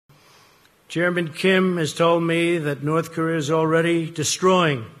Chairman Kim has told me that North Korea is already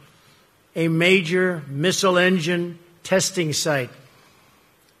destroying a major missile engine testing site.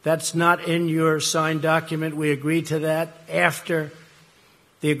 That's not in your signed document. We agreed to that after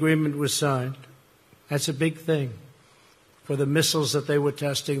the agreement was signed. That's a big thing. For the missiles that they were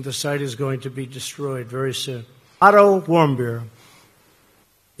testing, the site is going to be destroyed very soon. Otto Warmbier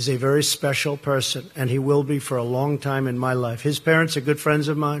is a very special person, and he will be for a long time in my life. His parents are good friends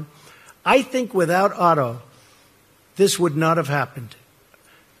of mine. I think without Otto, this would not have happened.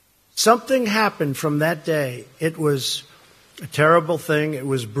 Something happened from that day. It was a terrible thing. It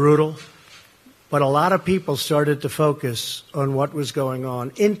was brutal. But a lot of people started to focus on what was going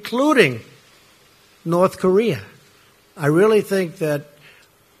on, including North Korea. I really think that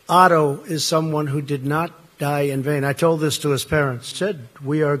Otto is someone who did not die in vain. I told this to his parents. Said,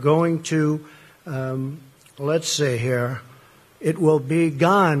 we are going to, let's see here, it will be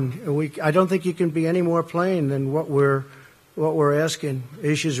gone. I don't think you can be any more plain than what we're asking.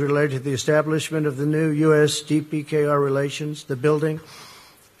 Issues related to the establishment of the new U.S. DPKR relations, the building.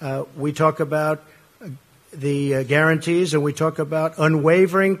 We talk about the guarantees, and we talk about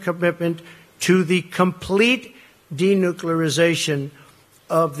unwavering commitment to the complete denuclearization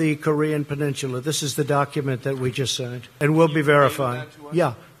of the Korean Peninsula. This is the document that we just signed, and we'll be verifying.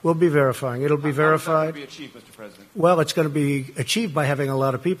 Yeah, we'll be verifying. It'll be verified. How is that going to be achieved, Mr. President? Well, it's going to be achieved by having a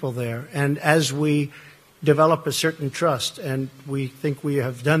lot of people there, and as we develop a certain trust, and we think we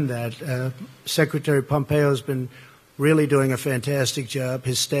have done that. Secretary Pompeo has been really doing a fantastic job,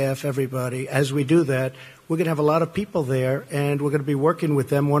 his staff, everybody. As we do that, we're going to have a lot of people there, and we're going to be working with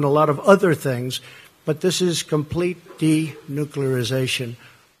them on a lot of other things. But this is complete denuclearization